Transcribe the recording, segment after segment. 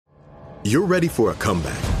You're ready for a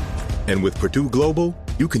comeback. And with Purdue Global,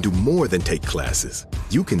 you can do more than take classes.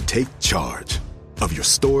 You can take charge of your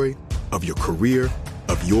story, of your career,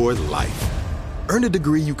 of your life. Earn a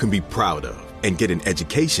degree you can be proud of and get an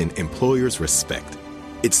education employers respect.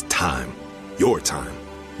 It's time, your time,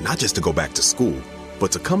 not just to go back to school,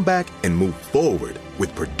 but to come back and move forward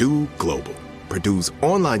with Purdue Global, Purdue's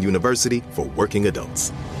online university for working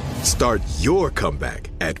adults. Start your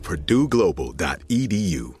comeback at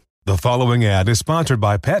purdueglobal.edu. The following ad is sponsored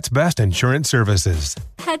by Pets Best Insurance Services.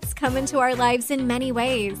 Pets come into our lives in many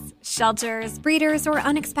ways. Shelters, breeders, or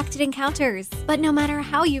unexpected encounters. But no matter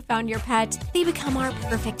how you found your pet, they become our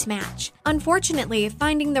perfect match. Unfortunately,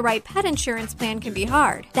 finding the right pet insurance plan can be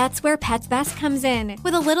hard. That's where Pets Best comes in.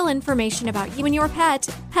 With a little information about you and your pet,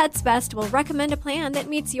 Pets Best will recommend a plan that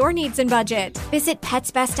meets your needs and budget. Visit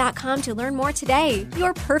PetsBest.com to learn more today.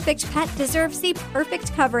 Your perfect pet deserves the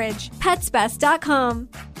perfect coverage. PetsBest.com.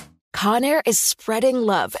 Conair is spreading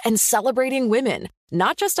love and celebrating women,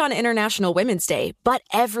 not just on International Women's Day, but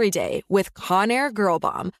every day with Conair Girl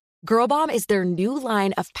Bomb. Girl Bomb is their new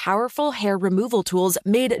line of powerful hair removal tools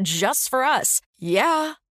made just for us.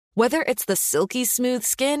 Yeah. Whether it's the silky smooth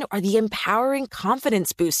skin or the empowering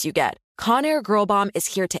confidence boost you get, Conair Girl Bomb is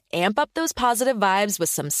here to amp up those positive vibes with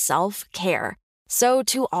some self-care. So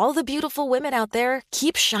to all the beautiful women out there,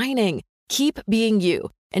 keep shining, keep being you,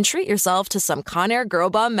 and treat yourself to some Conair Girl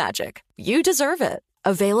Bomb magic. You deserve it.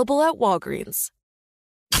 Available at Walgreens.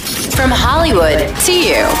 From Hollywood to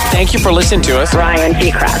you. Thank you for listening to us. Ryan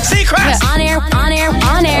Seacrest. Seacrest!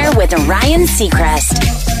 On air with Ryan Seacrest.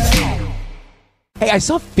 Hey, I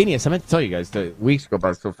saw Phineas. I meant to tell you guys, the weeks go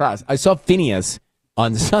by so fast. I saw Phineas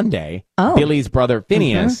on Sunday, Billy's brother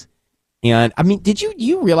Phineas. And, I mean, did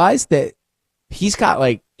you realize that he's got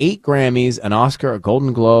like 8 Grammys, an Oscar, a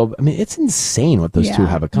Golden Globe? I mean, it's insane what those two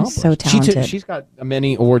have accomplished. So talented. She's got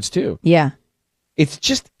many awards too. Yeah. It's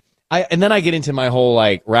just, and then I get into my whole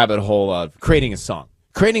like rabbit hole of creating a song.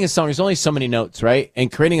 Creating a song, there's only so many notes, right?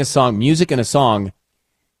 And creating a song, music in a song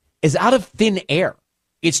is out of thin air.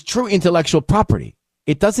 It's true intellectual property.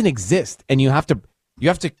 It doesn't exist. And you have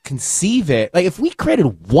to conceive it. Like if we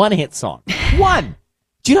created one hit song, one,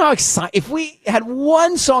 do you know how excited, if we had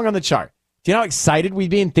one song on the chart, do you know how excited we'd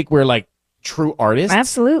be and think we're like true artists?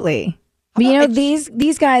 Absolutely. But, you know,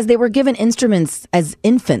 these guys, they were given instruments as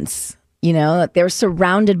infants. You know, they were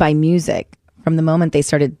surrounded by music from the moment they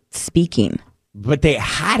started speaking. But they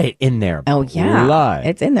had it in their yeah. blood.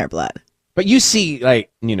 It's in their blood. But you see, like,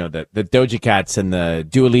 you know, the Doja Cats and the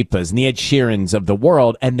Dua Lipas and the Ed Sheerans of the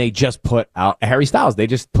world, and they just put out Harry Styles. They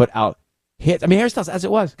just put out hits. I mean, Harry Styles, as it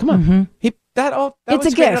was. Come on. That it's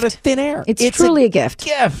was a gift. Out of thin air. It's truly a gift.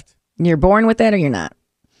 Gift. You're born with it or you're not.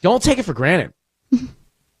 Don't take it for granted.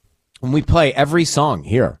 When we play every song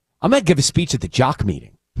here, I'm going to give a speech at the jock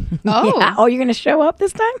meeting. Oh, yeah. Oh, you're going to show up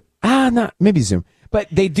this time? No, maybe Zoom. But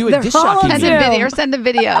they do a disc jockey meeting. Send a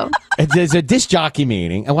video. There's a disc jockey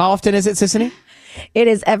meeting. And how often is it, Sissany? It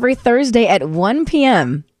is every Thursday at 1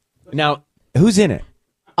 p.m. Now, who's in it?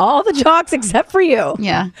 All the jocks except for you.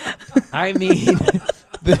 Yeah. I mean,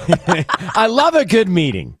 I love a good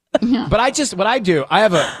meeting. Yeah. But what I do, I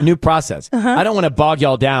have a new process. I don't want to bog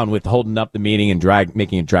y'all down with holding up the meeting and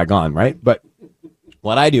making it drag on, right? But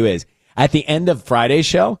what I do is, at the end of Friday's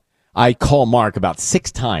show, I call Mark about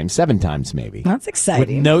 6 times, 7 times maybe. That's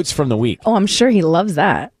exciting. With notes from the week. Oh, I'm sure he loves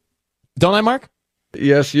that. Don't I, Mark?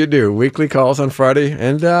 Yes, you do. Weekly calls on Friday.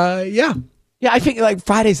 And yeah. Yeah, I think like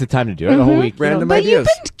Friday's the time to do it, the whole week. Random ideas. ideas.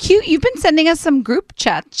 But you've been cute. You've been sending us some group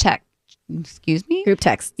excuse me? Group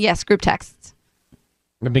texts. Yes, group texts.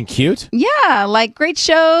 I've been cute? Yeah, like great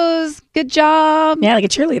shows, good job. Yeah, like a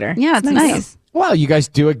cheerleader. Yeah, it's nice. Well, you guys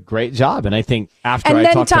do a great job. And I think after and I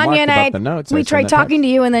then talk to Mark Tanya and about the notes, we tried talking to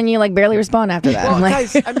you and then you like barely respond after that. Well, I'm like,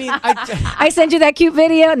 guys, I mean, I sent you that cute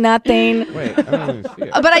video, nothing. Wait, I don't even see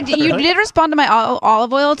it. But you did respond to my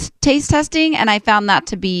olive oil taste testing, and I found that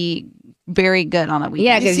to be very good on a weekend.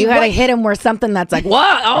 Yeah, because you had to hit him with something that's like,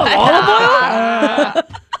 what? Oh, olive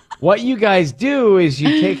oil? What you guys do is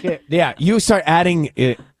you take it, you start adding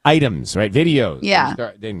items, right? Videos. Yeah.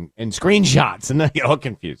 And screenshots, and then I get all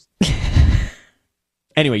confused.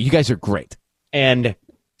 Anyway, you guys are great. And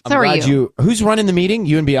I'm glad who's running the meeting?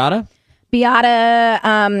 You and Beata? Beata,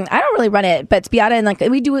 I don't really run it, but it's Beata, and like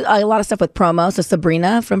we do a lot of stuff with promo. So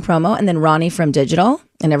Sabrina from promo, and then Ronnie from digital,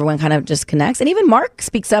 and everyone kind of just connects. And even Mark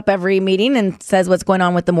speaks up every meeting and says what's going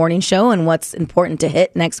on with the morning show and what's important to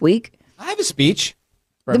hit next week. I have a speech.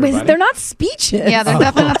 They're not speeches. Yeah, they're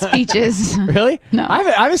definitely not speeches. Really? No. I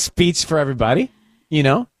have a speech for everybody. You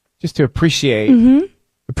know, just to appreciate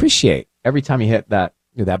every time you hit that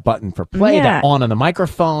that button for play, that on the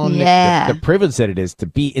microphone, the privilege that it is to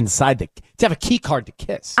be inside to have a key card to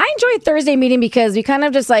kiss. I enjoy Thursday meeting because we kind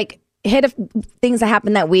of just like hit things that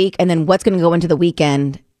happened that week and then what's going to go into the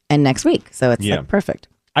weekend and next week. So it's like perfect.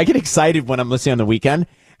 I get excited when I'm listening on the weekend.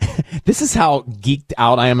 This is how geeked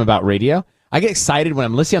out I am about radio. I get excited when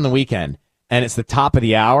I'm listening on the weekend and it's the top of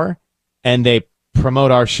the hour and they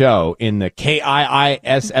promote our show in the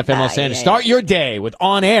KIIS FM Los Angeles. Start your day with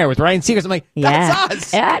On Air with Ryan Seacrest. I'm like, that's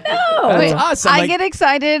us. Yeah, I know. That's us. I get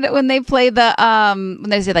excited when they play the when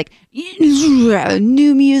they say like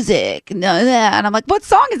new music, and I'm like, what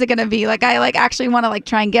song is it going to be? Like, I like actually want to like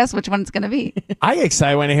try and guess which one it's going to be. I get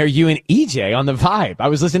excited when I hear you and EJ on the Vibe. I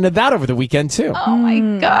was listening to that over the weekend too. Oh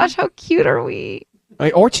my gosh, how cute are we?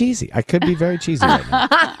 Or cheesy. I could be very cheesy right now.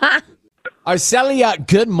 Arcelia,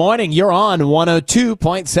 good morning. You're on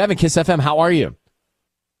 102.7 Kiss FM. How are you?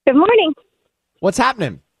 Good morning. What's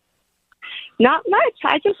happening? Not much.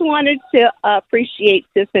 I just wanted to appreciate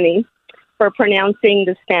Tiffany for pronouncing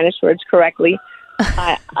the Spanish words correctly.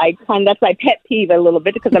 That's my pet peeve a little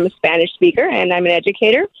bit because I'm a Spanish speaker and I'm an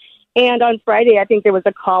educator. And on Friday, I think there was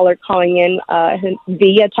a caller calling in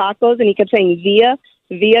via tacos, and he kept saying via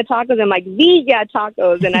tacos. I'm like, Villa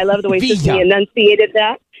tacos. And I love the way Tiffany enunciated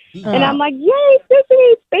that. And I'm like, yay,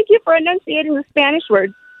 Tiffany, thank you for enunciating the Spanish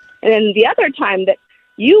words. And then the other time that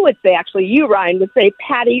you would say, actually, you, Ryan, would say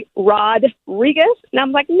Patty Rodriguez. And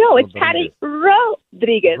I'm like, no, it's Patty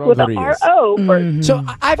Rodriguez with an R-O. So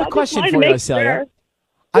I have a question for you, Arcelia.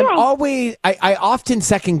 Sure. I often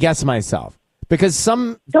second guess myself because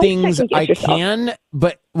some things I can,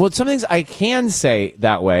 some things I can say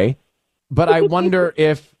that way, but I wonder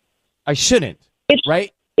if I shouldn't,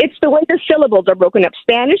 right? It's the way the syllables are broken up.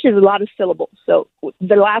 Spanish is a lot of syllables. So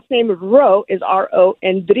the last name Ro is R-O,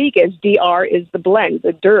 and Rodriguez, D-R, is the blend,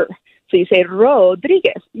 the dir. So you say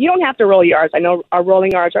Rodriguez. You don't have to roll your R's. I know our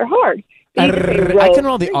rolling R's are hard. I can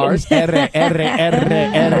roll the R's. R.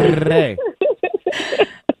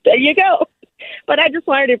 There you go. But I just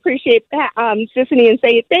wanted to appreciate Tiffany and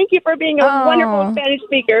say thank you for being a wonderful Spanish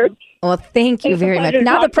speaker. Well, thank you very much.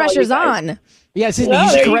 Now the pressure's on. Yes, you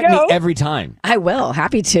should correct me every time. I will.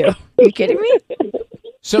 Happy to. Are you kidding me?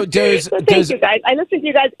 So thank you guys. I listen to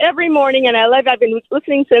you guys every morning, and I love. I've been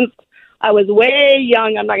listening since I was way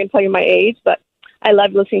young. I'm not going to tell you my age, but I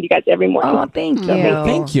love listening to you guys every morning. Oh, thank you.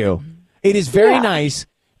 Thank you. It is very nice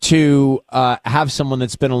to have someone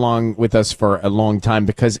that's been along with us for a long time,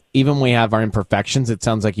 because even when we have our imperfections, it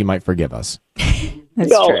sounds like you might forgive us. That's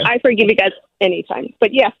true. I forgive you guys anytime.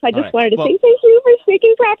 But yes, I just wanted to say thank you for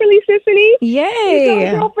speaking properly, Tiffany.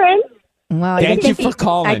 Yay. Your girlfriend. Well, thank you for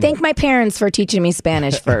calling. I thank my parents for teaching me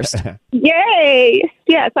Spanish first. Yay.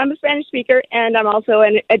 Yes, I'm a Spanish speaker, and I'm also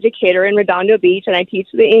an educator in Redondo Beach, and I teach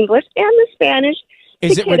the English and the Spanish.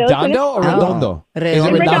 Is it Redondo or Redondo? Is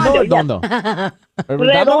it Redondo or Redondo?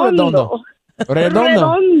 Redondo or Redondo?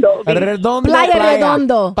 Redondo. Redondo. Playa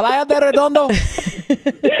Redondo. Playa de Redondo.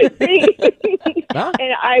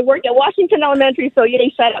 And I work at Washington Elementary, so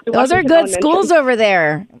yay, shout out to Those Washington are good Elementary. schools over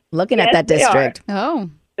there. Looking at that district.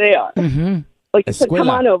 They are. Mm-hmm. So come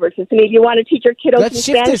on over, Tiffany. If you want to teach your kiddos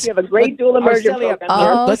some Spanish, you have a great dual immersion program.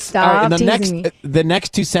 Oh, stop the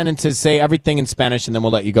next two sentences, say everything in Spanish, and then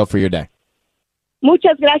we'll let you go for your day.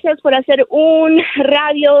 Muchas gracias por hacer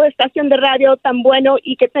estación de radio tan bueno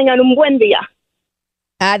y que tengan un buen día.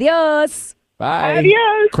 Adiós. Bye.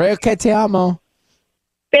 Adiós. Creo que te amo.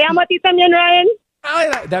 Te amo a ti también, Ryan.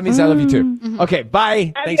 That means I love you too. Okay,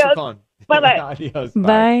 bye. Adios. Thanks for calling. Bye-bye. Adios.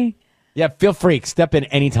 Bye. Yeah, feel free. Step in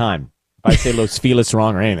anytime. If I say Los Feliz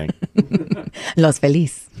wrong or anything. Los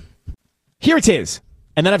Feliz. Here it is.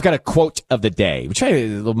 And then I've got a quote of the day. We try a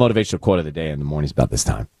little motivational quote of the day in the mornings about this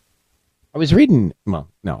time. I was reading. Well,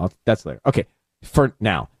 no, that's later. Okay, for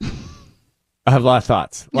now. I have a lot of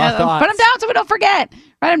thoughts. Put them down so we don't forget.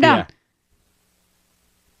 Write them down. Yeah.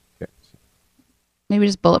 Okay. Maybe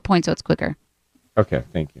just bullet points so it's quicker. Okay,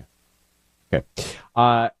 thank you. Okay.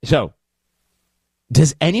 So,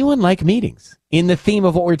 does anyone like meetings? In the theme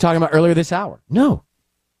of what we were talking about earlier this hour? No.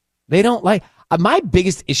 They don't like. My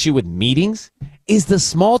biggest issue with meetings is the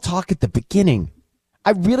small talk at the beginning.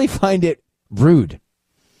 I really find it rude.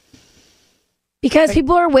 Because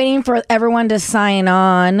people are waiting for everyone to sign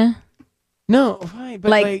on. No, fine,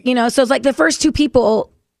 but so it's like the first two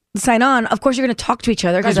people sign on. Of course, you're going to talk to each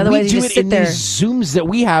other because otherwise you just sit there. These Zooms that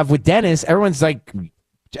we have with Dennis, everyone's like,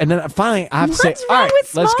 and then finally I have to say, what's wrong with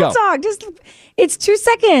small let's go. talk? It's 2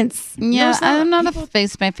 seconds. Yeah, I'm not a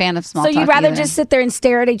fan of small talk. So you'd rather either. just sit there and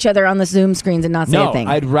stare at each other on the Zoom screens and not say a thing?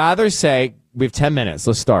 No, I'd rather say we have 10 minutes.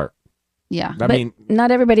 Let's start. Yeah, but not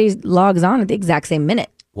everybody logs on at the exact same minute.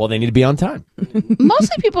 Well, they need to be on time.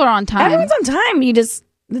 Mostly people are on time. Everyone's on time. You just.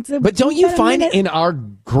 But don't you find in our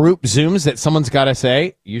group Zooms that someone's got to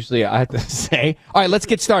say? Usually I have to say, all right, let's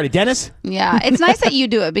get started. Dennis? Yeah, it's nice that you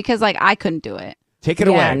do it because, like, I couldn't do it. Take it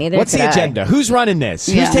Yeah, away. neither What's the could I. agenda? Who's running this?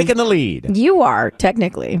 Yeah. Who's taking the lead? You are,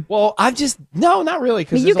 technically. Well, no, not really.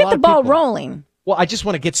 But you get the ball rolling. Well, I just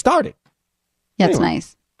want to get started. Yeah, it's Anyway.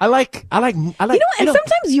 nice. I like. You know, and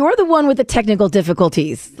sometimes you're the one with the technical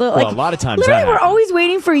difficulties. So, like, a lot of times literally, that we're happens. always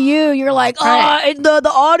waiting for you. You're like,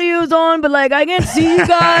 the audio's on, but like I can't see you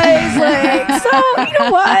guys. Like, so you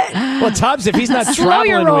know what? Well, Tubbs, if he's not Slow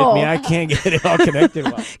your traveling with roll. me, I can't get it all connected.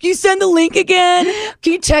 Well. Can you send the link again?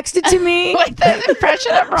 Can you text it to me? Like the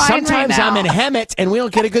impression of Ryan Sometimes right now. I'm in Hemet and we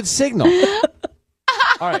don't get a good signal.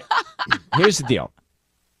 All right, here's the deal.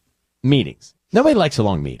 Meetings. Nobody likes a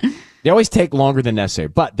long meeting. They always take longer than necessary,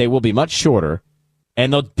 but they will be much shorter,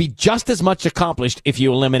 and they'll be just as much accomplished if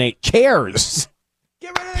you eliminate chairs.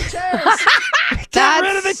 Get rid of the chairs. Get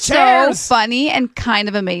rid of the chairs. So funny and kind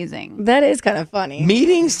of amazing. That is kind of funny.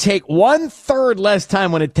 Meetings take 1/3 less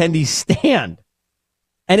time when attendees stand,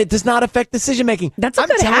 and it does not affect decision making. That's a I'm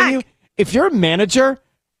good telling hack. you, if you're a manager,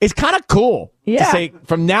 it's kind of cool to Yeah. say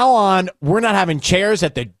from now on we're not having chairs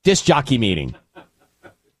at the disc jockey meeting.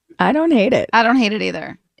 I don't hate it. I don't hate it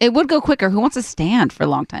either. It would go quicker. Who wants to stand for a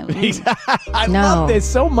long time? I No. love this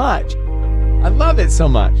so much. I love it so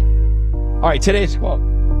much. All right, today's quote.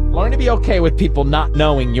 Learn to be okay with people not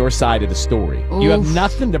knowing your side of the story. You have Oof.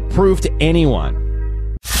 nothing to prove to anyone.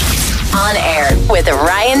 On air with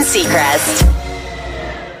Ryan Seacrest.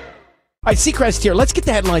 All right, Seacrest here. Let's get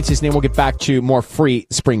the headlines this name. We'll get back to more free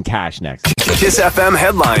spring cash next. Kiss FM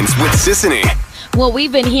headlines with Sissany. Well,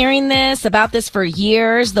 we've been hearing about this for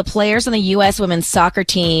years. The players on the U.S. women's soccer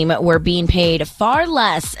team were being paid far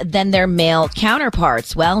less than their male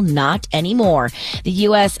counterparts. Well, not anymore. The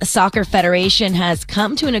U.S. Soccer Federation has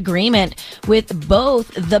come to an agreement with both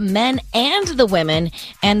the men and the women,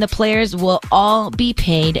 and the players will all be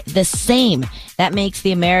paid the same. That makes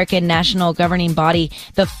the American national governing body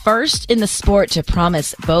the first in the sport to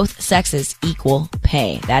promise both sexes equal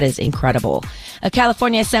pay. That is incredible. A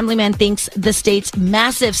California assemblyman thinks the state's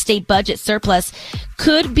massive state budget surplus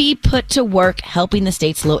could be put to work helping the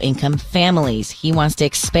state's low-income families. He wants to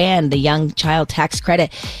expand the young child tax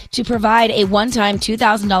credit to provide a one-time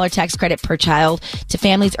 $2,000 tax credit per child to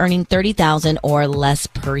families earning $30,000 or less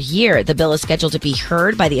per year. The bill is scheduled to be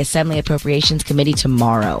heard by the Assembly Appropriations Committee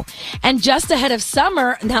tomorrow. And just ahead of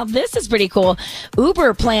summer, now this is pretty cool,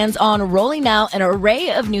 Uber plans on rolling out an array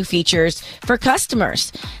of new features for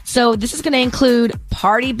customers. So this is going to include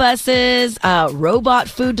party buses, robot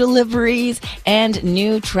food deliveries, and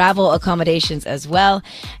new travel accommodations as well.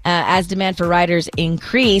 As demand for riders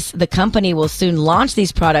increase, the company will soon launch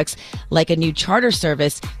these products like a new charter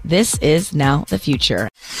service. This is now the future.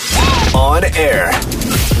 On air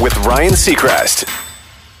with Ryan Seacrest.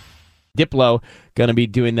 Diplo going to be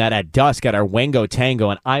doing that at dusk at our Wango Tango,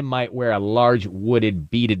 and I might wear a large wooded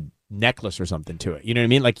beaded necklace or something to it. You know what I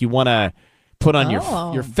mean? Like you want to put on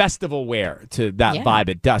your festival wear to that vibe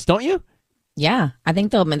at dusk, don't you? Yeah, I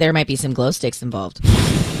think there might be some glow sticks involved.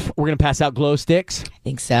 We're going to pass out glow sticks? I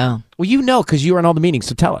think so. Well, you know because you were in all the meetings,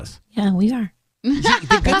 so tell us. Yeah, we are.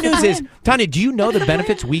 The good news is, Tanya, do you know the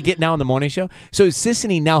benefits we get now on the morning show? So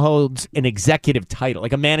Sissany now holds an executive title,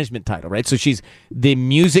 like a management title, right? So she's the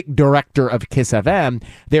music director of Kiss FM.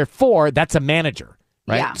 Therefore, that's a manager,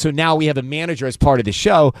 right? Yeah. So now we have a manager as part of the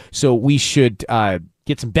show, so we should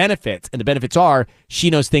get some benefits. And the benefits are she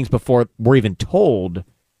knows things before we're even told.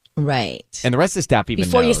 Right. And the rest of the staff even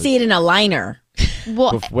Before you knows. see it in a liner.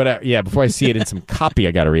 Well, Before I see it in some copy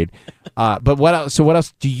I got to read. But what else? So what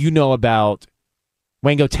else do you know about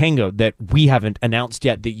Wango Tango that we haven't announced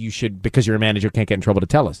yet that you should, because you're a manager, can't get in trouble to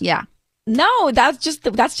tell us? yeah. No, that's just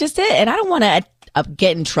it. And I don't want to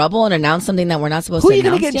get in trouble and announce something that we're not supposed Who to are you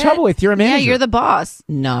announce going to get in yet. trouble with? You're a manager. Yeah, you're the boss.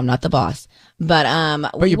 No, I'm not the boss. But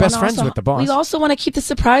you're best friends with the boss. We also want to keep the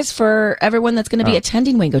surprise for everyone that's going to be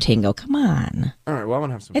attending Wango Tango. Come on. All right, well, I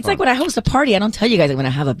want to have some It's fun. like when I host a party, I don't tell you guys I'm going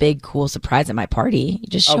to have a big, cool surprise at my party. You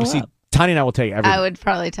just show up. Tanya and I will tell you everything. I would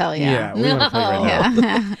probably tell you. Yeah, we want to tell you right now.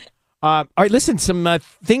 Yeah. All right, listen, some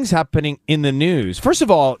things happening in the news. First of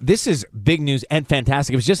all, this is big news and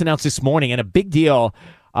fantastic. It was just announced this morning, and a big deal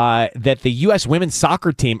that the U.S. women's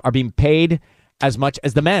soccer team are being paid as much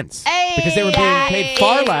as the men's. Because they were being paid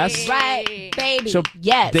far less. Right, baby. So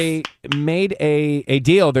yes. they made a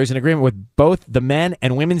deal. There's an agreement with both the men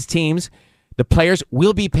and women's teams. The players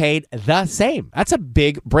will be paid the same. That's a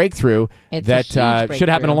big breakthrough It's that a huge should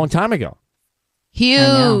happen a breakthrough. long time ago.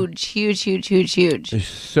 Huge.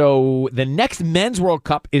 So the next Men's World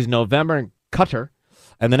Cup is November in Qatar.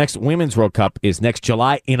 And the next Women's World Cup is next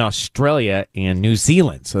July in Australia and New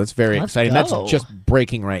Zealand. So that's very exciting. go. That's just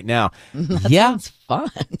breaking right now. That yeah. sounds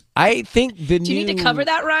fun. I think the Do you need to cover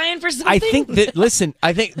that, Ryan, for something? I think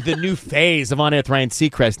the new phase of On Air with Ryan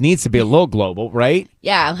Seacrest needs to be a little global, right?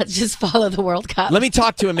 Yeah, let's just follow the World Cup. Let me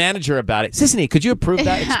talk to a manager about it. Sissany, could you approve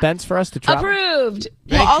that expense for us to travel? Approved.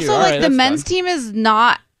 Well, Thank you. also, All like right, the that's men's done. team is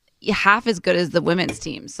not half as good as the women's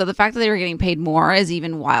team. So the fact that they were getting paid more is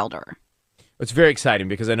even wilder. It's very exciting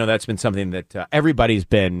because I know that's been something that everybody's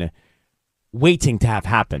been waiting to have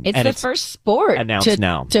happen. It's and the first sport announced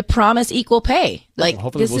now. to promise equal pay. Like,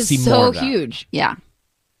 hopefully this we'll is see more so of that. huge. Yeah.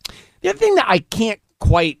 The other thing that I can't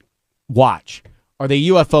quite watch are the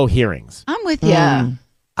UFO hearings. I'm with you.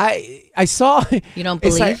 I saw. You don't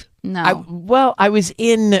it's believe? No. I was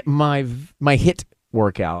in my HIIT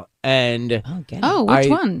workout and Oh, which I-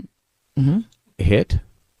 one? HIIT.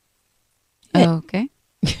 Oh, okay.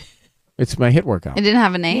 It's my HIIT workout. It didn't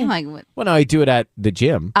have a name? Like what? Well, no, I do it at the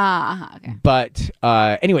gym. Okay. But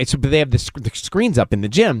anyway, so they have the screens up in the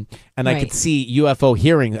gym, and I could Right. see UFO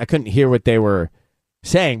hearings. I couldn't hear what they were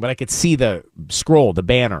saying, but I could see the scroll, the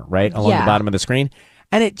banner, right along the Yeah. bottom of the screen,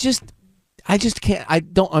 and I just can't. I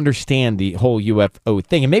don't understand the whole UFO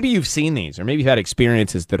thing. And maybe you've seen these, or maybe you've had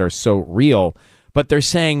experiences that are so real. But they're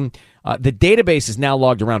saying the database is now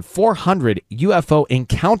logged around 400 UFO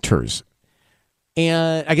encounters.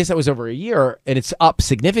 And I guess that was over a year, and it's up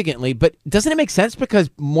significantly. But doesn't it make sense because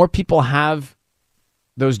more people have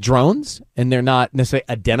those drones and they're not necessarily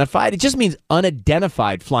identified? It just means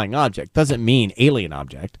unidentified flying object. Doesn't mean alien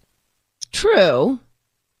object. True.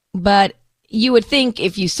 But you would think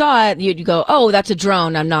if you saw it, you'd go, oh, that's a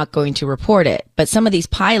drone. I'm not going to report it. But some of these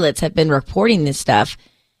pilots have been reporting this stuff,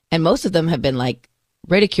 and most of them have been like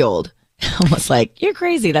ridiculed. Almost like, you're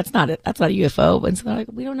crazy. That's not it. That's not a UFO. And so they're like,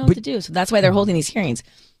 we don't know what to do. So that's why they're holding these hearings.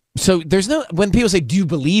 So there's no, when people say, do you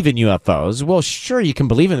believe in UFOs? Well, sure, you can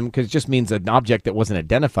believe in them because it just means an object that wasn't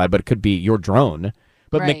identified, but it could be your drone.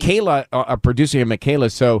 But Right. Michaela, our producer here,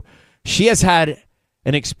 Michaela, so she has had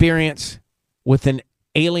an experience with an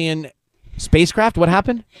alien spacecraft. What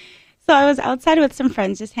happened? So I was outside with some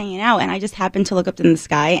friends just hanging out, and I just happened to look up in the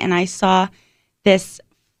sky, and I saw this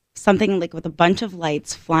something like with a bunch of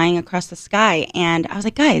lights flying across the sky. And I was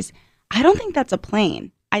like, guys, I don't think that's a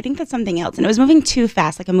plane. I think that's something else. And it was moving too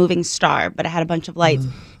fast, like a moving star, but it had a bunch of lights.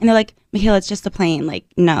 And they're like, Michaela, it's just a plane. Like,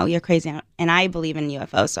 no, you're crazy. And I believe in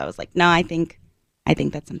UFOs. So I was like, no, I think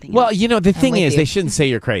that's something Well, else. you know, the thing with is, you. they shouldn't say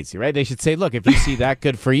you're crazy, right? They should say, look, if you see that,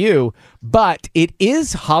 good for you. But it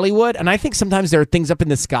is Hollywood, and I think sometimes there are things up in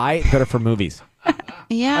the sky that are for movies.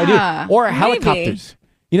 Yeah. I do. Or helicopters.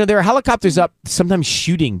 You know, there are helicopters up sometimes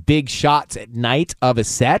shooting big shots at night of a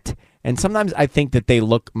set, and sometimes I think that they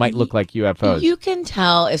might look like UFOs. You can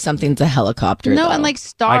tell if something's a helicopter. No, though. and like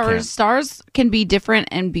can't. stars can be different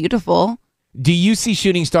and beautiful. Do you see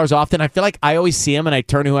shooting stars often? I feel like I always see them, and I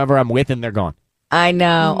turn to whoever I'm with, and they're gone. I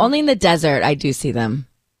know. Only in the desert, I do see them.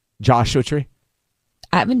 Joshua Tree?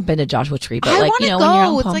 I haven't been to Joshua Tree, but I like, wanna you know, when you're go.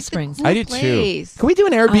 on It's Palm like the Springs. cool I do place. too. Can we do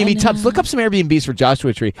an I Airbnb know. Tubbs? Look up some Airbnbs for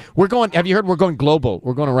Joshua Tree. We're going. Have you heard? We're going global.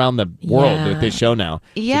 We're going around the world Yeah. with this show now.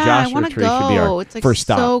 Yeah, so I Joshua want to Tree should be go. our It's like first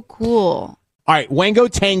stop. so cool. All right, Wango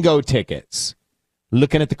Tango tickets.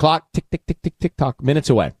 Looking at the clock, tick, tick, tick, tick, tick, tock, minutes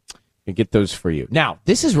away. And get those for you. Now,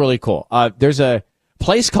 this is really cool. There's a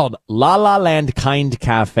place called La La Land Kind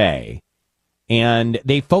Cafe, and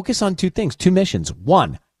they focus on two things, two missions.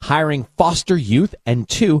 One, hiring foster youth, and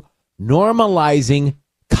two, normalizing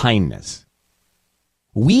kindness.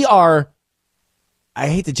 We are, I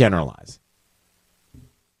hate to generalize,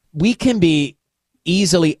 we can be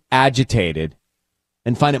easily agitated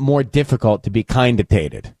and find it more difficult to be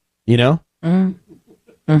kind-tated, you know?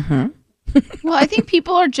 Well, I think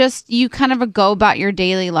people are just, you kind of go about your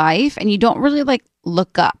daily life and you don't really like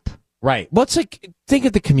look up. Right. Well, it's like, think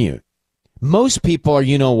of the commute. Most people are,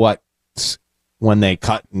 you know what, when they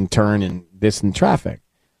cut and turn and this in traffic.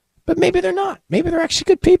 But maybe they're not. Maybe they're actually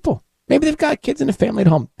good people. Maybe they've got kids and a family at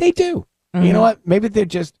home. They do. You know what? Maybe they're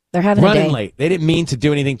just They're having a running day. late. They didn't mean to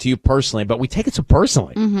do anything to you personally, but we take it so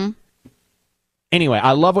personally. Anyway,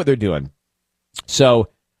 I love what they're doing. So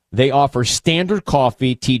they offer standard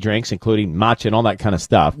coffee, tea drinks, including matcha and all that kind of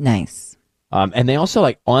stuff. Nice. And they also,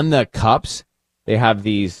 like, on the cups, they have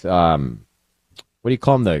these, what do you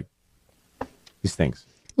call them? These things.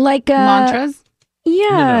 Like Mantras?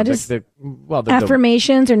 Yeah, No, just the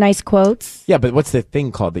affirmations or nice quotes. yeah, but what's the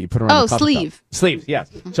thing called that you put around Oh, the coffee sleeve. cup? Sleeves,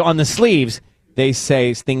 yes. So on the sleeves, they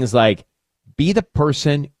say things like, be the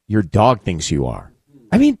person your dog thinks you are.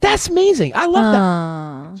 I mean, that's amazing. I love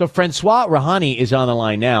that. So Francois Rahani is on the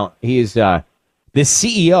line now. He is the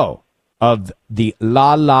CEO of the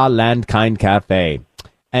La La Land Kind Cafe.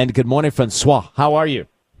 And good morning, Francois. How are you?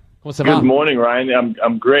 Good morning, Ryan.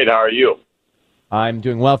 I'm great. How are you? I'm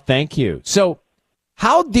doing well, thank you. So,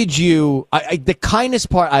 how did you? The kindness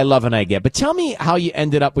part I love and I get, but tell me how you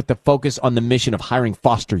ended up with the focus on the mission of hiring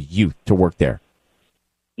foster youth to work there.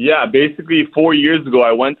 Yeah, basically 4 years ago,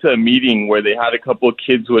 I went to a meeting where they had a couple of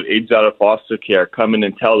kids who had aged out of foster care come in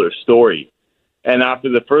and tell their story. And after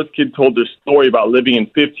the first kid told their story about living in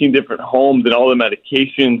 15 different homes and all the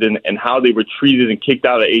medications and how they were treated and kicked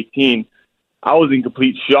out at 18, I was in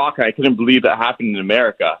complete shock. I couldn't believe that happened in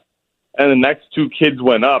America. And the next two kids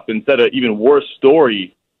went up and said an even worse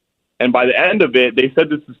story. And by the end of it, they said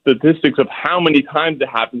the statistics of how many times it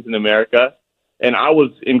happens in America. And I was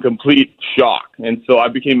in complete shock. And so I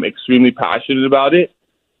became extremely passionate about it.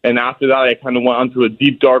 And after that, I kind of went onto a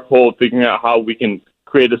deep, dark hole figuring out how we can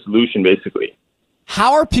create a solution, basically.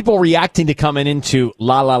 How are people reacting to coming into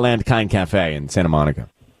La La Land Kind Cafe in Santa Monica?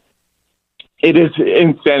 It is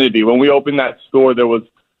insanity. When we opened that store, there was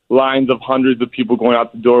lines of hundreds of people going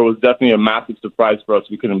out the door. It was definitely a massive surprise for us.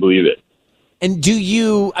 We couldn't believe it. And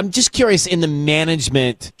I'm just curious, in the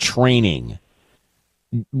management training,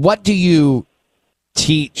 what do you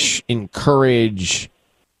teach, encourage,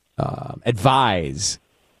 advise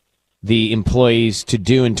the employees to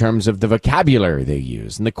do in terms of the vocabulary they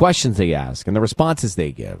use and the questions they ask and the responses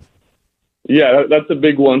they give? Yeah, that's a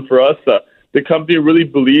big one for us. The company really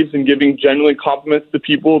believes in giving genuine compliments to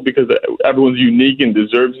people because everyone's unique and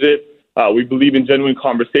deserves it. We believe in genuine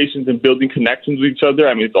conversations and building connections with each other.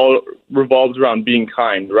 I mean, it all revolves around being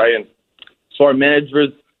kind, right? And so our managers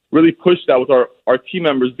really push that with our team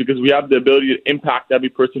members because we have the ability to impact every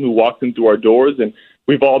person who walks in through our doors. And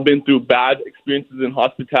we've all been through bad experiences in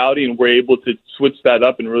hospitality, and we're able to switch that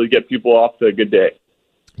up and really get people off to a good day.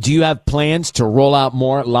 Do you have plans to roll out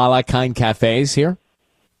more La La Kind cafes here?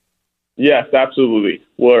 Yes, absolutely.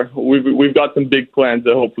 We've got some big plans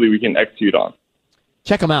that hopefully we can execute on.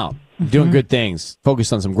 Check them out. Doing good things.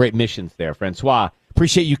 Focused on some great missions there, Francois.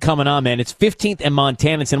 Appreciate you coming on, man. It's 15th and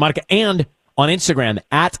Montana and Santa Monica, and on Instagram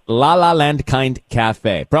at La La Land Kind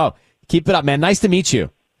Cafe. Bro, keep it up, man. Nice to meet you.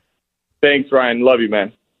 Thanks, Ryan. Love you,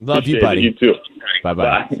 man. Love Appreciate you, buddy. It. You too.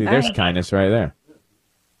 Bye-bye. See, there's kindness right there.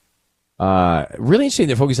 Really interesting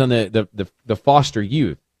to focus on the foster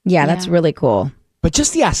youth. Yeah, that's really cool. But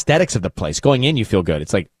just the aesthetics of the place. Going in, you feel good.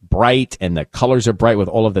 It's like bright, and the colors are bright with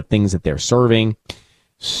all of the things that they're serving.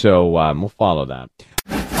 So we'll follow that.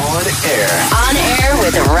 On air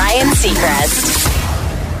with Ryan Seacrest.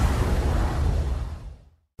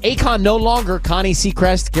 Akon no longer Connie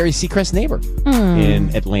Seacrest, Gary Seacrest's neighbor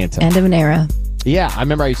in Atlanta. End of an era. Yeah, I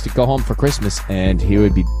remember I used to go home for Christmas, and he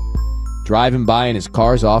would be driving by in his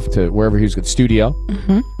car's off to wherever he was at the studio.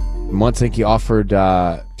 And once I think he offered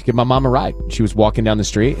to give my mom a ride. She was walking down the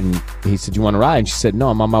street, and he said, "You want a ride?" And she said, "No,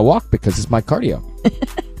 I'm on my walk because it's my cardio."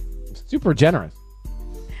 Super generous.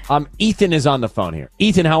 Ethan is on the phone here.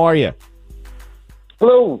 Ethan, how are you?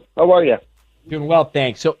 Hello, how are you? Doing well,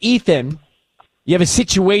 thanks. So, Ethan, you have a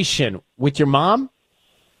situation with your mom?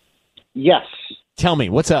 Yes. Tell me,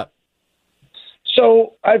 what's up?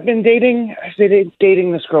 So I've been dating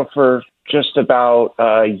this girl for just about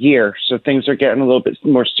a year. So things are getting a little bit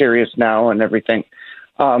more serious now and everything.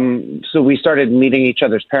 So we started meeting each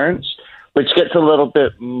other's parents, which gets a little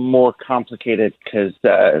bit more complicated because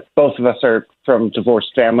both of us are from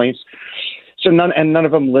divorced families. So none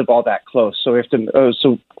of them live all that close. So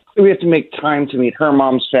we have to make time to meet her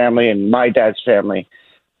mom's family and my dad's family.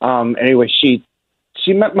 Anyway, she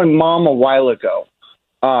met my mom a while ago.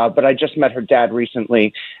 But I just met her dad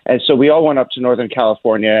recently. And so we all went up to Northern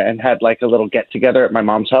California and had like a little get together at my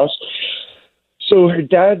mom's house. So her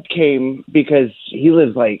dad came because he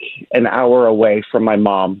lives like an hour away from my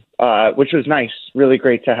mom, which was nice. Really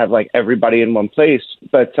great to have like everybody in one place.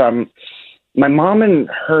 But my mom and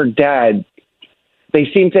her dad,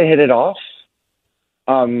 they seem to hit it off.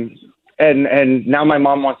 And now my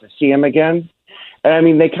mom wants to see him again. And I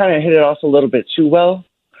mean, they kind of hit it off a little bit too well.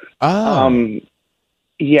 Oh.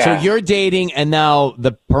 Yeah. So you're dating, and now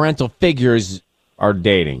the parental figures are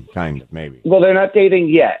dating, kind of, maybe. Well, they're not dating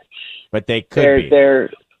yet. But they could be.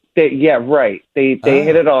 Yeah, right. They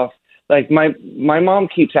hit it off. Like my mom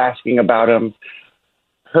keeps asking about him.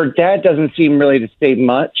 Her dad doesn't seem really to say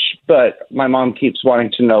much, but my mom keeps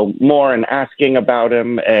wanting to know more and asking about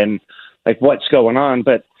him and like what's going on.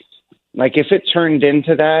 But like if it turned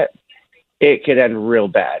into that, it could end real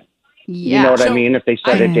bad. Yeah. You know what I mean? If they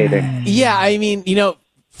started dating. Yeah, I mean,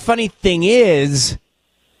 funny thing is,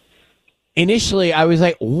 initially I was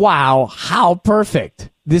like, wow, how perfect.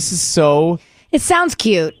 This is so... It sounds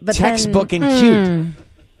cute, but textbook and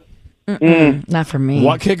cute. Not for me.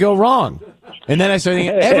 What could go wrong? And then I started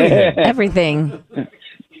thinking, everything. Everything.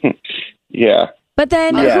 Yeah. But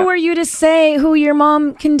then Yeah. who are you to say who your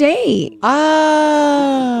mom can date?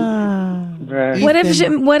 Right.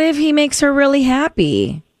 What if he makes her really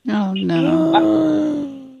happy? Oh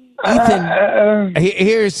no. Ethan,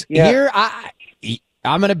 here's Yeah. here.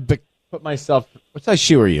 I'm gonna put myself. What size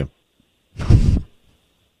shoe are you?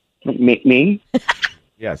 Me?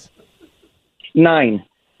 Yes. 9.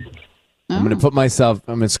 I'm gonna put myself.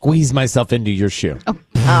 I'm gonna squeeze myself into your shoe.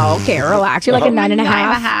 Oh, okay, relax. You're like a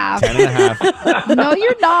 9.5. 10.5. No,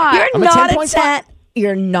 you're not. You're I'm a not a 10.5. 10.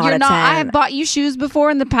 You're not You're a 10. not. I have bought you shoes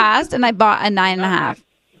before in the past, and I bought a 9.5.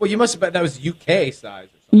 Well, you must have bet that was UK size.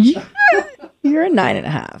 You're a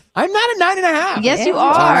 9.5. I'm not a 9.5. Yes, you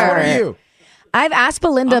What are. are you? I've asked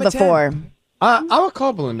Belinda I'm a 10. before. I will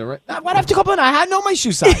call Belinda. Right? Why'd I have to call Belinda? I know my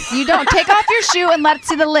shoe size. You don't take off your shoe and let's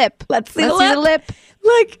see the lip. Let's see the lip.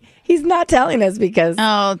 Look, he's not telling us because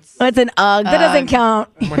it's an UGG. That doesn't count.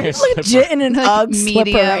 He's legit in an UGG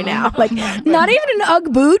slipper right now. Like, not even an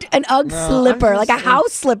UGG boot, an UGG slipper, like a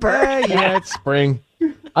house slipper. Yeah, it's spring.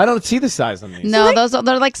 I don't see the size on these. No,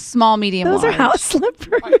 they're like small, medium. Those are large. house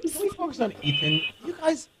slippers. Can we focus on Ethan? You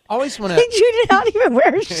guys always want to. You did not even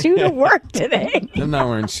wear a shoe to work today. I'm not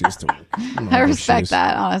wearing shoes to work. I respect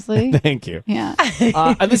that, honestly. Thank you. Yeah.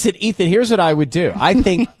 Listen, Ethan, here's what I would do. I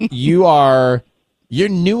think you're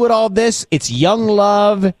new at all this. It's young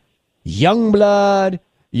love, young blood.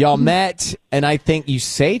 Y'all met, and I think you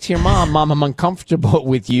say to your mom, "Mom, I'm uncomfortable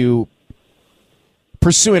with you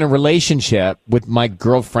pursuing a relationship with my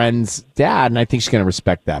girlfriend's dad," and I think she's going to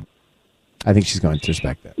respect that. I think she's going to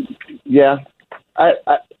respect that. Yeah.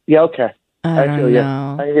 Yeah, okay. I feel don't you.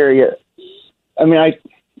 know. I hear you. I mean,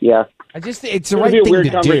 yeah. It's the It'll right be a thing weird to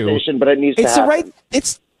do. conversation, but it needs to It's the happen. right.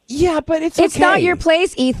 But it's It's okay. not your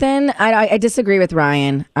place, Ethan. I disagree with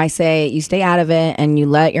Ryan. I say you stay out of it and you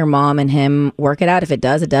let your mom and him work it out. If it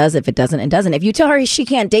does, it does. If it doesn't, it doesn't. If you tell her she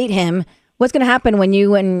can't date him, what's going to happen when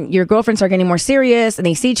you and your girlfriend start getting more serious and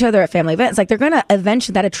they see each other at family events? Like, they're going to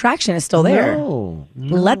eventually, that attraction is still there. No,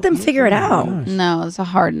 Let them figure it out. No, it's a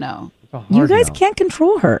hard no. You guys can't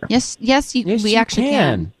control her. Yes, we actually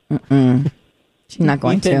can. She's not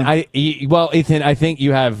going Ethan, to. Ethan, I think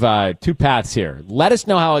you have two paths here. Let us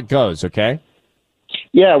know how it goes, okay?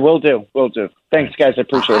 Yeah, will do. Thanks, guys. I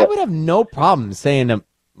appreciate I it. would have no problem saying to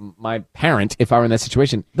my parent, if I were in that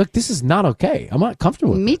situation, look, this is not okay. I'm not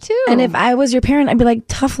comfortable with Me too. And if I was your parent, I'd be like,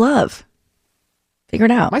 tough love. Figure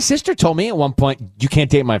it out. My sister told me at one point, you can't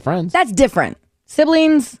date my friends. That's different.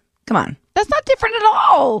 Siblings, come on. That's not different at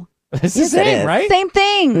all. It's the Yes, it same, is. right? Same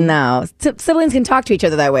thing. No, siblings can talk to each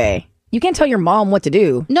other that way. You can't tell your mom what to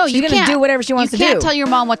do. No, She's you gonna can't do whatever she wants to You can't do. tell your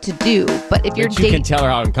mom what to do. But if you're But you can dating, tell her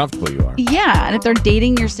how uncomfortable you are. yeah, and if they're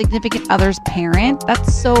dating your significant other's parent,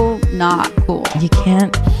 that's so not cool. You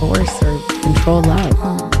can't force or control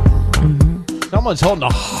love. Someone's holding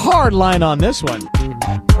a hard line on this one.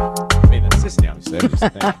 I mean, that's just now. So just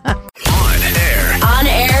think. On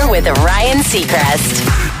air with Ryan Seacrest.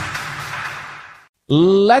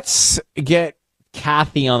 Let's get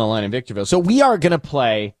Kathy on the line in Victorville. So we are going to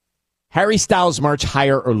play Harry Styles March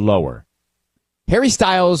Higher or Lower. Harry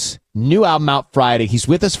Styles' new album out Friday. He's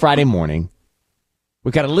with us Friday morning.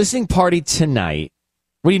 We've got a listening party tonight.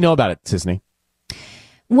 What do you know about it, Sisney?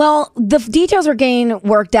 Well, the details were getting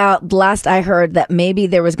worked out. Last I heard that maybe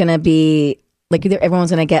there was going to be like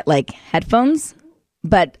everyone's going to get like headphones,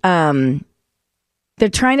 but they're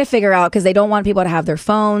trying to figure out because they don't want people to have their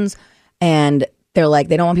phones, and they're like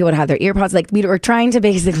they don't want people to have their earpods. Like we were trying to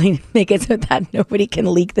basically make it so that nobody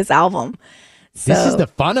can leak this album. So, This is the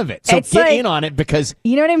fun of it. So it's get like- in on it because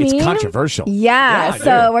you know what I mean? it's controversial. Yeah,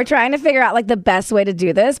 so we're trying to figure out like the best way to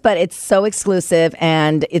do this, but it's so exclusive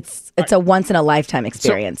and it's a once in a lifetime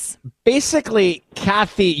experience. Basically,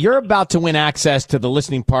 Kathy, you're about to win access to the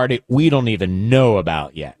listening party we don't even know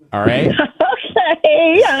about yet. All right?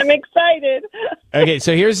 Okay, I'm excited. Okay,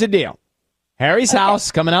 so here's the deal. Harry's house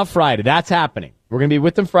coming out Friday. That's happening. We're going to be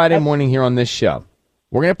with them Friday morning here on this show.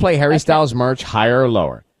 We're going to play Harry Styles merch, higher or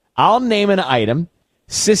lower. I'll name an item.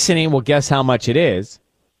 Sissany will guess how much it is.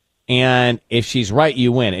 And if she's right,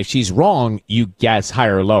 you win. If she's wrong, you guess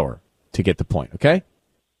higher or lower to get the point, okay?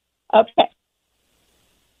 Okay.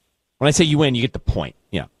 When I say you win, you get the point.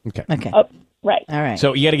 Yeah, okay. Okay. Right. All right.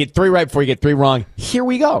 So you got to get 3 right before you get 3 wrong. Here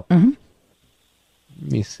we go. Mm-hmm.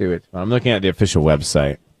 Let me see what I'm looking at the official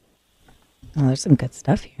website. Oh, there's some good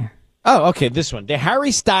stuff here. Oh, okay, this one. The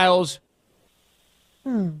Harry Styles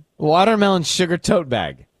watermelon sugar tote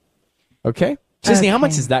bag. Okay? Disney, how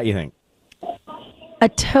much Okay. is that, you think? A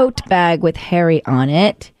tote bag with Harry on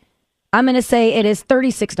it. I'm going to say it is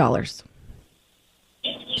 $36.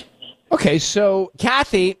 Okay, so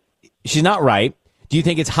Kathy, she's not right. Do you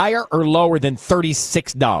think it's higher or lower than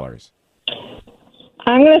 $36?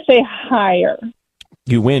 I'm going to say higher.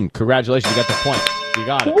 You win. Congratulations. You got the point. You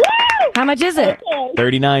got it. How much is it?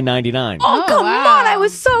 $39.99. Oh, come on. I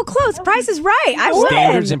was so close. Price is right. I win.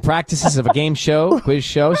 Standards and practices of a game show, quiz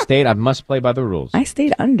show, state I must play by the rules. I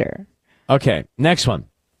stayed under. Okay, next one.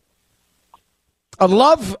 A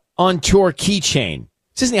Love on Tour keychain.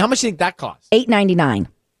 Sisney, how much do you think that costs? $8.99.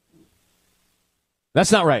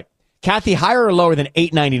 That's not right. Kathy, higher or lower than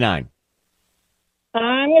 $8.99?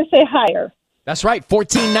 I'm going to say higher. That's right,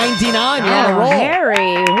 $14.99. You're on a roll. Harry,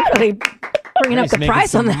 really bringing up Harry's the making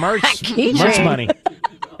price some on the merch keychain. money.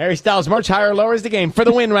 Harry Styles, merch higher or lower is the game for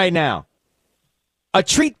the win right now. A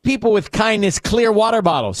Treat People with Kindness clear water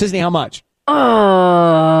bottle. Sisney, how much?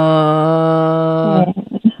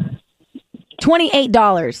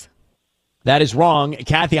 $28. That is wrong.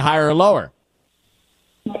 Kathy, higher or lower?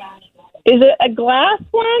 Is it a glass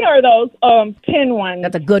one or those tin ones?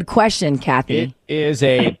 That's a good question, Kathy. It is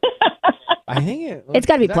a. I think It's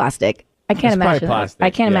got to be plastic. I can't It's probably imagine. plastic, I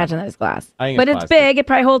can't yeah. imagine that it's glass. I think But it's it's plastic. big. It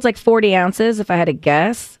probably holds like 40 ounces if I had to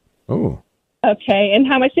guess. Ooh. Okay, and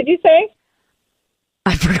how much did you say?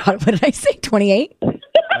 I forgot. What did I say? 28? I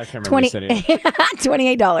can't remember. You said it.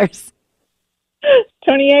 $28.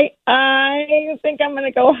 28. I think I'm going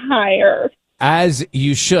to go higher. As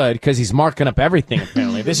you should, because he's marking up everything,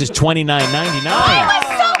 apparently. This is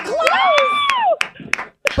 $29.99. So close.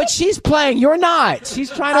 But she's playing. You're not. She's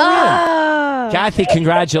trying to win. Kathy,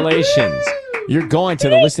 congratulations. You're going to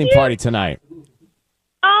the listening party tonight.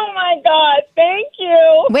 Oh, my God. Thank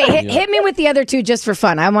you. Wait, hit me with the other two just for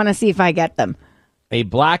fun. I want to see if I get them. A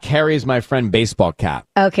black Harry is my friend baseball cap.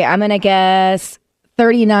 Okay, I'm going to guess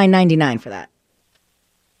 $39.99 for that.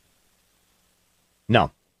 No,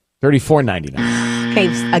 $34.99.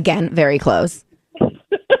 Okay, again, very close.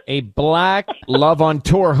 A black Love on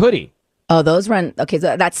Tour hoodie. Oh, those run. Okay,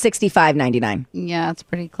 so that's $65.99. Yeah, it's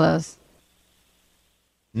pretty close.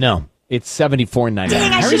 No, it's $74.99.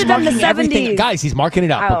 Dang, I Harry's should have done the marking everything- 70s. Guys, he's marking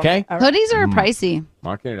it up, Oh, okay? all right. Hoodies are pricey.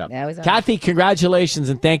 Marking it up. Yeah, it was on. Kathy, congratulations,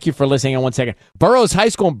 and thank you for listening. In 1 second. Burroughs High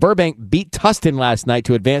School in Burbank beat Tustin last night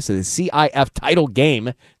to advance to the CIF title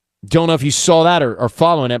game. Don't know if you saw that or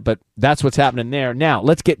following it, but that's what's happening there. Now,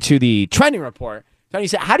 let's get to the trending report. Tony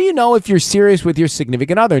said, how do you know if you're serious with your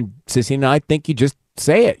significant other? And Sissy and I think you just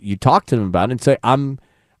say it. You talk to them about it and say, I'm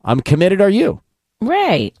committed, are you?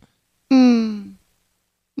 Right.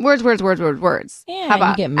 Words. Yeah, How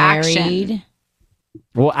about you get married. action?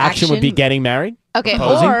 Well, action would be Action. getting married. Okay,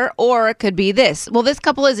 Proposing? or it could be this. Well, this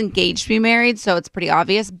couple is engaged to be married, so it's pretty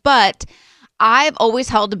obvious. But I've always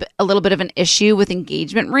held a little bit of an issue with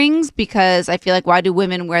engagement rings because I feel like why do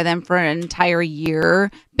women wear them for an entire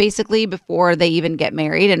year, basically, before they even get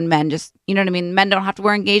married, and men just, you know what I mean? Men don't have to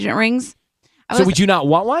wear engagement rings. So would you not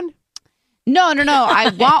want one? No. I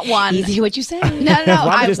want one. Easy what you say. No.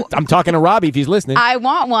 I'm talking to Robbie if he's listening. I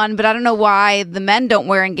want one, but I don't know why the men don't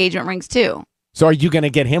wear engagement rings too. So are you going to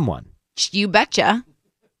get him one? You betcha.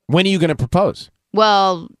 When are you going to propose?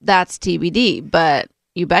 Well, that's TBD, but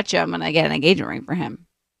you betcha I'm going to get an engagement ring for him.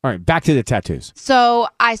 All right, back to the tattoos. So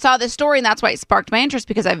I saw this story, and that's why it sparked my interest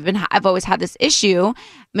because I've always had this issue.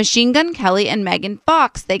 Machine Gun Kelly and Megan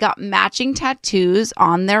Fox, they got matching tattoos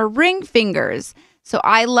on their ring fingers. So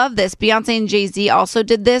I love this. Beyonce and Jay-Z also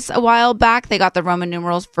did this a while back. They got the Roman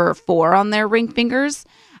numerals for 4 on their ring fingers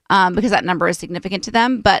because that number is significant to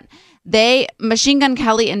them. But Machine Gun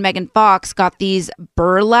Kelly and Megan Fox got these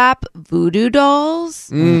burlap voodoo dolls.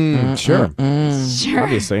 Sure. Sure.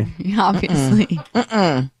 Obviously. Obviously.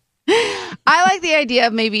 I like the idea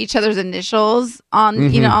of maybe each other's initials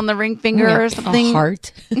on, on the ring finger or something. A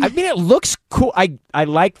heart. I mean, it looks cool. I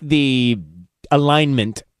like the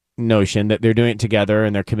alignment notion that they're doing it together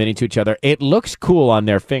and they're committing to each other. It looks cool on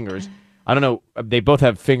their fingers. I don't know. They both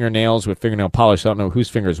have fingernails with fingernail polish. So I don't know whose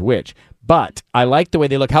finger is which. But I like the way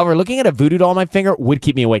they look. However, looking at a voodoo doll on my finger would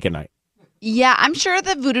keep me awake at night. Yeah, I'm sure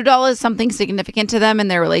the voodoo doll is something significant to them in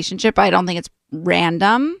their relationship. I don't think it's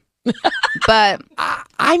random. But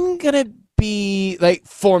I'm going to be like,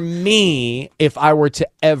 for me, if I were to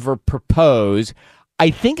ever propose, I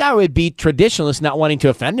think I would be traditionalist, not wanting to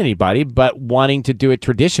offend anybody, but wanting to do it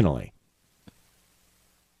traditionally.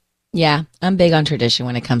 Yeah, I'm big on tradition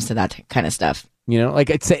when it comes to that kind of stuff. You know, like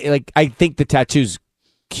I'd say, like I think the tattoo's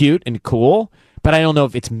cute and cool, but I don't know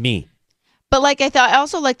if it's me. But like I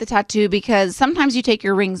also like the tattoo because sometimes you take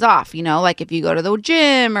your rings off, like if you go to the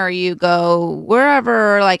gym or you go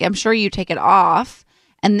wherever, like I'm sure you take it off.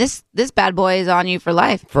 And this bad boy is on you for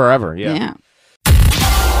life. Forever, yeah.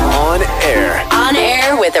 On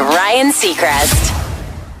air with Ryan Seacrest.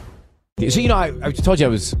 So, I told you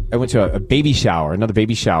I went to another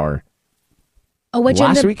baby shower. Oh, what'd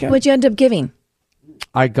you end up giving?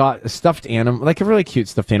 I got a stuffed animal, like a really cute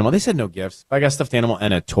stuffed animal. They said no gifts. I got a stuffed animal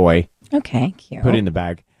and a toy. Okay, cute. Put it in the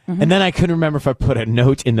bag. And then I couldn't remember if I put a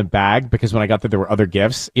note in the bag because when I got there were other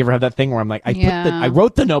gifts. You ever have that thing where I'm like, I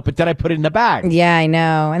wrote the note, but then I put it in the bag. Yeah, I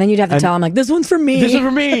know. And then you'd have to tell him, like, this one's for me. This is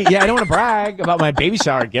for me. Yeah, I don't want to brag about my baby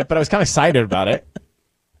shower gift, but I was kind of excited about it.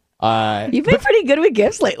 You've been pretty good with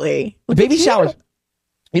gifts lately. The baby showers.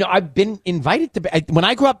 I've been invited to. When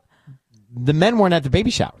I grew up, the men weren't at the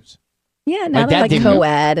baby showers. Yeah, My now they're dad like didn't.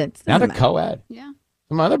 co-ed. Now they're co-ed. Yeah.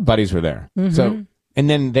 Some other buddies were there. So, and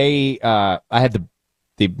then I had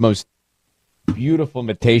the most beautiful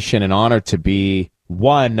invitation and honor to be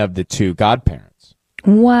one of the two godparents.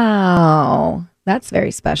 Wow. That's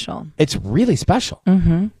very special. It's really special.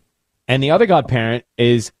 Mm-hmm. And the other godparent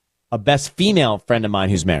is a best female friend of mine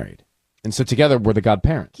who's married. And so together we're the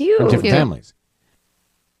godparents Cute. from different Cute. families.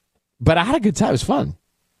 But I had a good time. It was fun.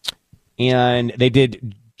 And they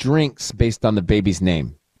did drinks based on the baby's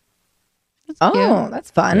name.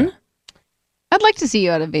 That's fun. I'd like to see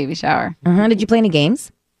you at a baby shower. Did you play any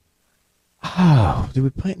games? Oh, did we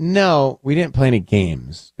play? No, we didn't play any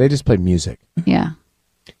games. They just played music. Yeah.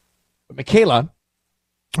 But Michaela,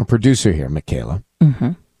 our producer here, Michaela,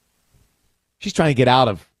 she's trying to get out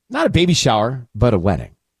of not a baby shower, but a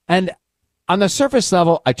wedding. And on the surface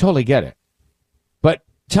level, I totally get it. But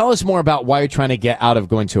tell us more about why you're trying to get out of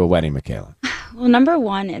going to a wedding, Michaela. Well, number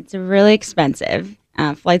one, it's really expensive.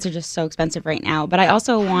 Flights are just so expensive right now. But I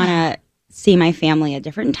also want to see my family a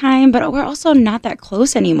different time. But we're also not that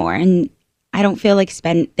close anymore. And I don't feel like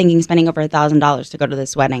spending over $1,000 to go to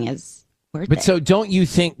this wedding is worth it. But so don't you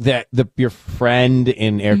think that your friend,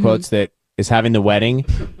 in air quotes, that is having the wedding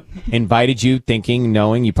invited you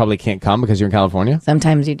knowing you probably can't come because you're in California?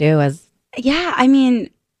 Sometimes you do. Yeah, I mean,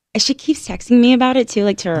 she keeps texting me about it too,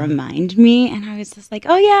 like to remind me. And I was just like,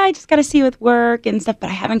 oh yeah, I just got to see with work and stuff. But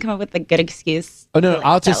I haven't come up with a good excuse. Oh, no,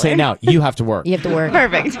 I'll just say now, you have to work. You have to work.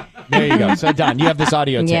 Perfect. There you go. So, Don, you have this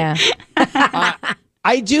audio tape. Yeah.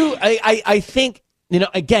 I do. I think,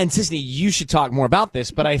 again, Sisney, you should talk more about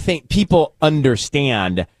this, but I think people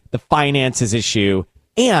understand the finances issue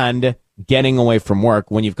and getting away from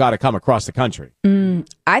work when you've got to come across the country.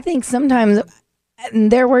 I think sometimes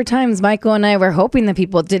there were times Michael and I were hoping that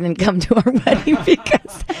people didn't come to our wedding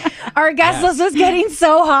because our guest list was getting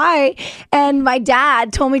so high. And my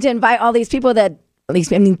dad told me to invite all these people that, at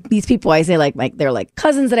least, I mean, these people I say like they're like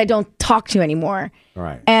cousins that I don't talk to anymore.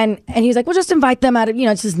 Right. And he was like, well, just invite them out of,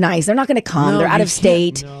 it's just nice. They're not going to come. They're out of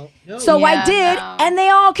state. So I did. And they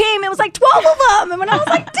all came. It was like 12 of them. And when I was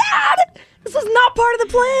like, Dad, this is not part of the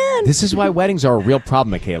plan. This is why weddings are a real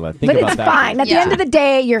problem, Michaela. Think but about it's that. fine. At the end of the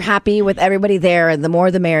day, you're happy with everybody there, and the more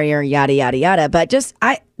the merrier, yada, yada, yada. But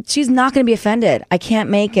she's not going to be offended. I can't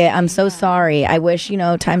make it. I'm so sorry. I wish,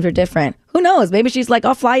 times were different. Who knows? Maybe she's like,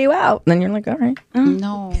 I'll fly you out. And then you're like, all right.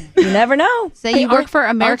 No. You never know. Say you work for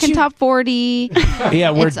American Top 40. Yeah,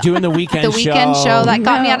 we're doing the weekend show. The weekend show that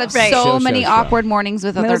got me out of Right. so many awkward mornings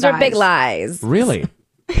with other guys. Those are big lies. Really?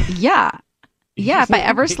 Yeah. Yeah, if I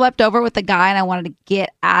ever slept over with a guy and I wanted to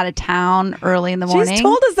get out of town early in the morning. She's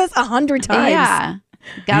told us this 100 times. Yeah.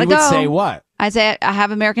 Gotta You go. would say what? I'd say, I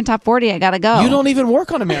have American Top 40. I gotta go. You don't even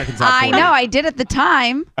work on American Top 40. I know. I did at the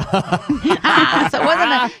time. So it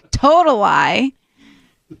wasn't a total lie.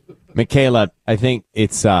 Michaela, I think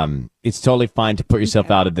it's totally fine to put yourself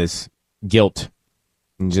out of this guilt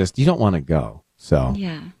and just, you don't want to go. So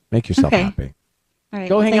Yeah. make yourself Okay. happy. All right.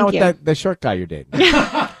 Go well, hang thank out you. with the short guy you're dating.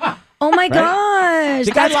 Oh my Right? gosh.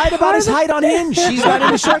 The guy that's lied about part his of the- height on Hinge. She's not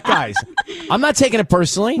into short guys. I'm not taking it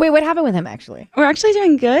personally. Wait, what happened with him actually? We're actually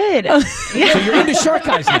doing good. So you're into short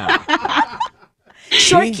guys now.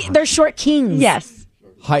 They're short kings. Yes.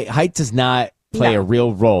 Height does not play a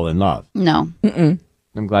real role in love. No.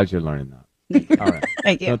 I'm glad you're learning that. All right.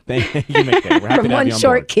 Thank you. So thank you, Michaela. We're happy From to have one you on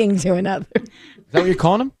short board. king to another. Is that what you're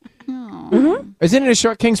calling him? Isn't it a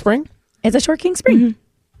short king spring? It's a short king spring.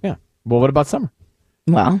 Yeah. Well, what about summer?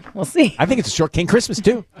 Well, we'll see. I think it's a short king Christmas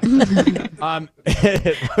too.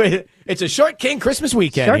 It's a short king Christmas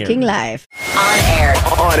weekend. Short here. king life. On air.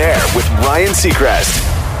 On air with Ryan Seacrest.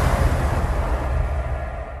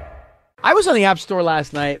 I was on the App Store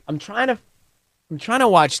last night. I'm trying to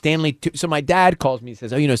watch Stanley. So my dad calls me and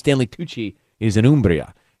says, "Oh, Stanley Tucci is in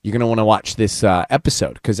Umbria. You're gonna want to watch this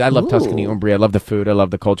episode because I love Tuscany, Umbria. I love the food. I love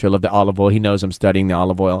the culture. I love the olive oil. He knows I'm studying the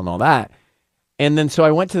olive oil and all that. And then so I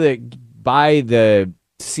went to buy the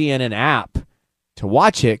CNN app to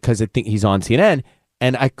watch it because I think he's on CNN.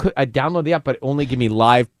 And I download the app, but it only give me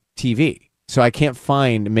live TV. So I can't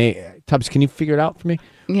find Tubbs. Can you figure it out for me?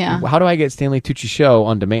 Yeah. How do I get Stanley Tucci show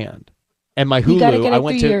on demand? And my Hulu, You got to get I it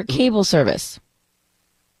went through to your cable service.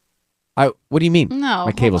 what do you mean? No,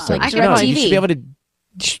 My cable hold on. service. I can No, watch you should be able to.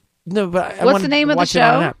 No, but I What's wanted the name to of the watch it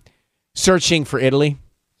on an show? app. Searching for Italy.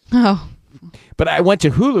 Oh. But I went to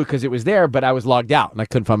Hulu because it was there, but I was logged out and I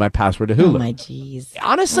couldn't find my password to Hulu. Oh my jeez.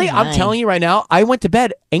 Honestly, Oh, I'm my. telling you right now, I went to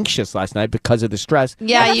bed anxious last night because of the stress.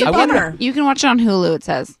 Yeah, you I can, you can watch it on Hulu, it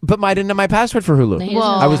says. But I didn't have my password for Hulu. Well,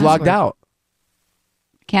 I was logged out.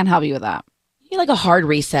 Can't help you with that. You like a hard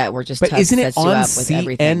reset where just But Tug isn't it sets you on up with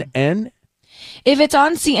everything. CNN? If it's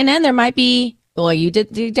on CNN, there might be. Well, you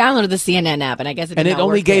downloaded the CNN app, and I guess it did And it not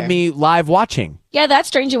only work gave there. me live watching. Yeah, that's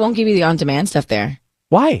strange. It won't give you the on-demand stuff there.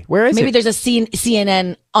 Why? Where is Maybe it? there's a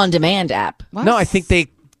CNN on-demand app. No, I think they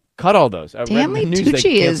cut all those. I read in Stanley the news they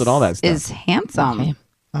Tucci canceled all that stuff. is handsome. Okay.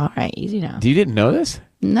 All right, easy now. You didn't know this?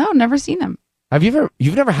 No, never seen him. Have you ever?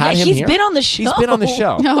 You've never had him he's here? been on the show. He's been on the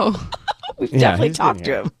show. No. We've Yeah, definitely he's been talked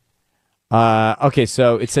to here. him. Okay,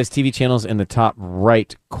 so it says TV channels in the top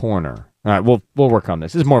right corner. All right, we'll work on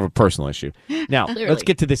this. This is more of a personal issue. Now, let's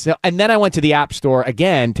get to this. And then I went to the App Store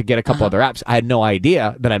again to get a couple other apps. I had no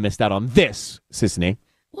idea that I missed out on this, Sisney.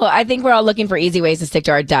 Well, I think we're all looking for easy ways to stick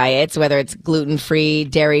to our diets, whether it's gluten-free,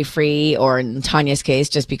 dairy-free, or in Tanya's case,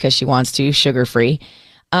 just because she wants to, sugar-free.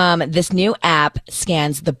 This new app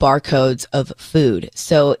scans the barcodes of food.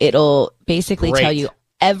 So it'll basically tell Great. you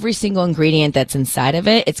every single ingredient that's inside of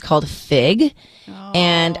it. It's called Fig.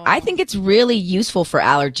 And I think it's really useful for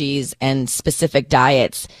allergies and specific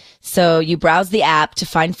diets. So you browse the app to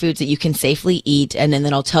find foods that you can safely eat, and then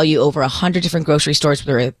it'll tell you over 100 different grocery stores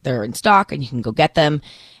where they're in stock and you can go get them.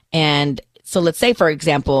 And so let's say, for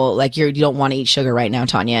example, like you don't want to eat sugar right now,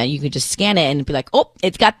 Tanya. You could just scan it and be like, oh,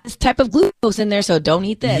 it's got this type of glucose in there, so don't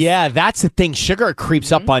eat this. Yeah, that's the thing. Sugar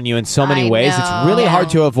creeps up on you in so many I ways. know. It's really hard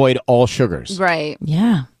to avoid all sugars. Right.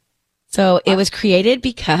 Yeah. So it was created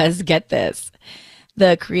because, get this,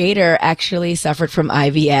 the creator actually suffered from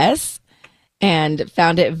IBS and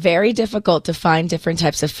found it very difficult to find different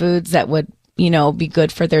types of foods that would, be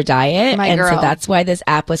good for their diet. My and girl. so that's why this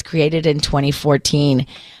app was created in 2014,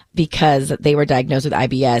 because they were diagnosed with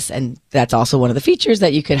IBS. And that's also one of the features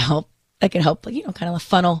that you could help, kind of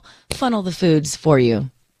funnel the foods for you.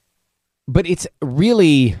 But it's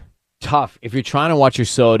really tough if you're trying to watch your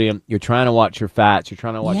sodium, you're trying to watch your fats, you're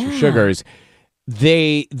trying to watch your Yeah. sugars.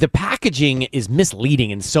 The packaging is misleading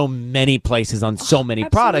in so many places on so many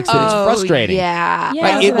products that it's frustrating. Yeah.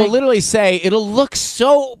 Right? It will literally say it'll look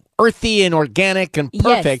so earthy and organic and Yes.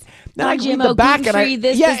 perfect. Then I read the Non-GMO, back and gluten-free,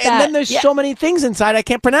 this, and that. then there's Yeah. so many things inside I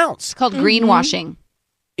can't pronounce. It's called greenwashing.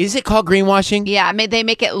 Is it called greenwashing? Yeah, they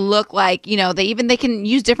make it look like, they can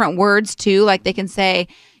use different words too. Like they can say,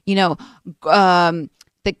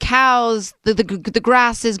 the cows, the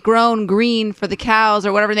grass is grown green for the cows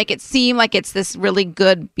or whatever. Make it seem like it's this really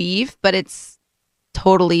good beef, but it's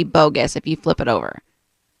totally bogus if you flip it over.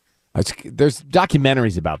 There's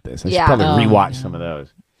documentaries about this. I should Yeah. probably Oh, rewatch some of those.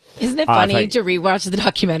 Isn't it If funny I- to rewatch the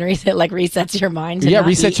documentaries that resets your mind? To Yeah, not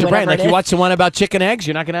resets eat your brain. whatever Like it you is? watch the one about chicken eggs,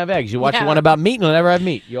 you're not going to have eggs. You watch the Yeah. one about meat, you'll never have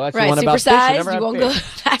meat. You watch the Right, one about fish, you supersized, never you have won't go fish.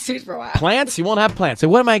 fast food for a while. Plants, you won't have plants. So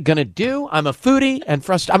what am I going to do? I'm a foodie and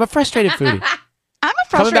I'm a frustrated foodie. I'm a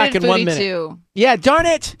Coming back frustrated in 1 foodie minute. too. Yeah, darn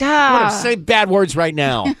it. I'm going to say bad words right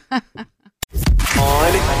now. On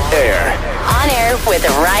air. On air with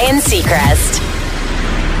Ryan Seacrest.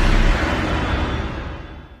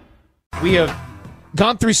 We have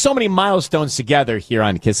gone through so many milestones together here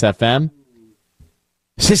on Kiss FM.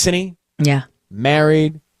 Sissany, Yeah.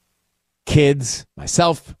 married, kids,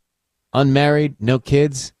 myself, unmarried, no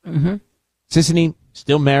kids. Mm-hmm. Sissany,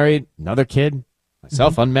 still married, another kid.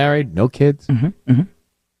 Myself, unmarried, no kids. Mm-hmm.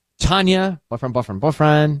 Tanya,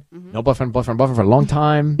 boyfriend, no boyfriend for a long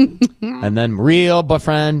time. And then real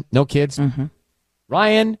boyfriend, no kids. Mm-hmm.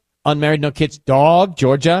 Ryan, unmarried, no kids. Dog,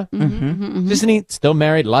 Georgia. Sissany, still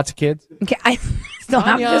married, lots of kids. Okay, I still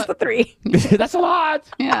have Tanya- just the 3. That's a lot.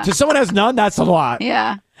 Yeah. To someone who has none, that's a lot.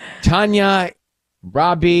 Yeah. Tanya,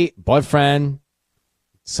 Robbie, boyfriend,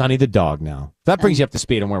 Sonny the dog now. That brings you up to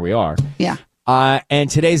speed on where we are. Yeah. And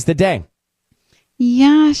today's the day.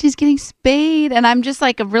 Yeah, she's getting spayed, and I'm just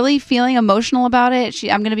like really feeling emotional about it.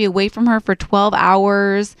 I'm going to be away from her for 12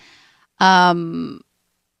 hours. I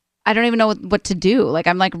don't even know what to do. Like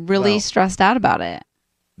I'm like really stressed out about it.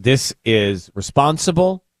 This is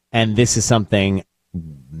responsible, and this is something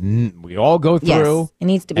we all go through. Yes, it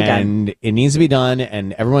needs to be done. And it needs to be done,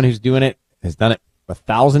 and everyone who's doing it has done it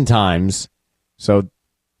 1,000 times. So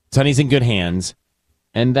Sonny's in good hands.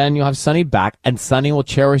 And then you'll have Sonny back, and Sonny will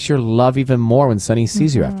cherish your love even more when Sonny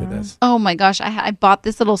sees you after this. Oh my gosh, I bought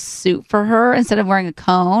this little suit for her instead of wearing a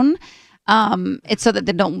cone. It's so that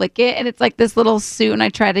they don't lick it, and it's like this little suit, and I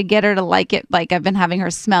try to get her to like it. Like I've been having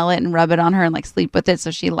her smell it and rub it on her and like sleep with it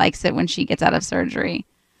so she likes it when she gets out of surgery.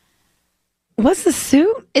 What's the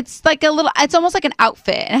suit? It's like it's almost like an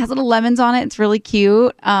outfit. It has little lemons on it. It's really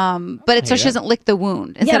cute. But it's so she doesn't lick the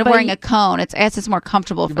wound. Instead of wearing a cone, it's more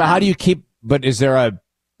comfortable for But how do you keep, but is there a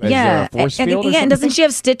force field or and something? doesn't she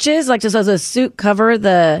have stitches? Like, does a suit cover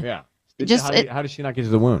the... Yeah. How does she not get to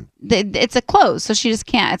the wound? It's a close, so she just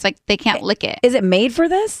can't. It's like they can't lick it. Is it made for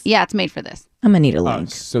this? Yeah, it's made for this. I'm going to need a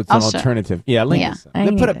link. So it's an alternative. Yeah, link.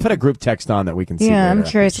 Yeah. Put a group text on that we can see. Yeah, I'm later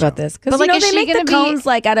curious about this. Because But, like, is they she make the gonna be- cones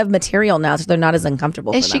like out of material now, so they're not as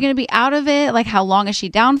uncomfortable Is for she them. going to be out of it? Like, how long is she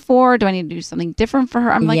down for? Do I need to do something different for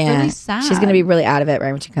her? I'm like really sad. She's going to be really out of it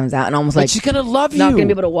right when she comes out, and almost But like she's gonna love not you. going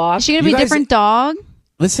to be able to walk. Is she going to be a guys- different dog?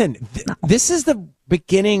 Listen, this is the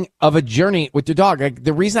beginning of a journey with your dog. Like,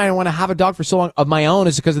 the reason I don't want to have a dog for so long of my own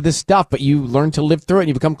is because of this stuff, but you learn to live through it and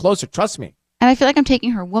you become closer. Trust me. And I feel like I'm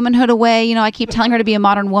taking her womanhood away. You know, I keep telling her to be a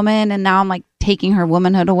modern woman, and now I'm like taking her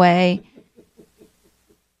womanhood away.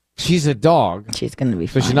 She's a dog. She's going to be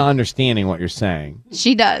So she's not understanding what you're saying.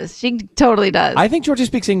 She does. She totally does. I think Georgia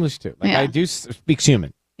speaks English too. Like, Yeah. I do speak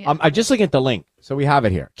human. I'm just looking at the link. So we have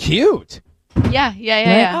it here. Cute. Yeah.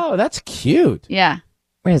 Oh, that's cute. Yeah.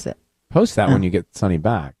 Where is it? Post that when you get Sunny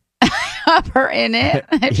back. Have her in it.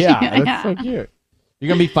 Yeah, that's so cute. You're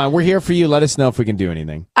going to be fine. We're here for you. Let us know if we can do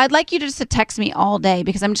anything. I'd like you just to text me all day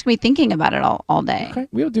because I'm just going to be thinking about it all day. Okay,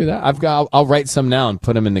 we'll do that. I'll write some now and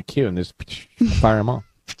put them in the queue and just fire them all.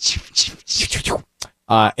 It's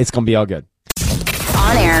going to be all good.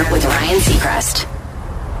 On Air with Ryan Seacrest.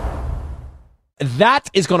 That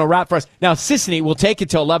is going to wrap for us. Now, Sissany will take it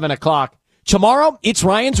till 11 o'clock. Tomorrow, it's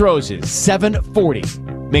Ryan's Roses,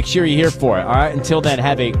 7:40. Make sure you're here for it, all right? Until then,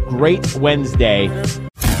 have a great Wednesday.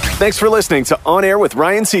 Thanks for listening to On Air with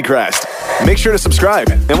Ryan Seacrest. Make sure to subscribe,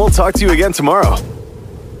 and we'll talk to you again tomorrow.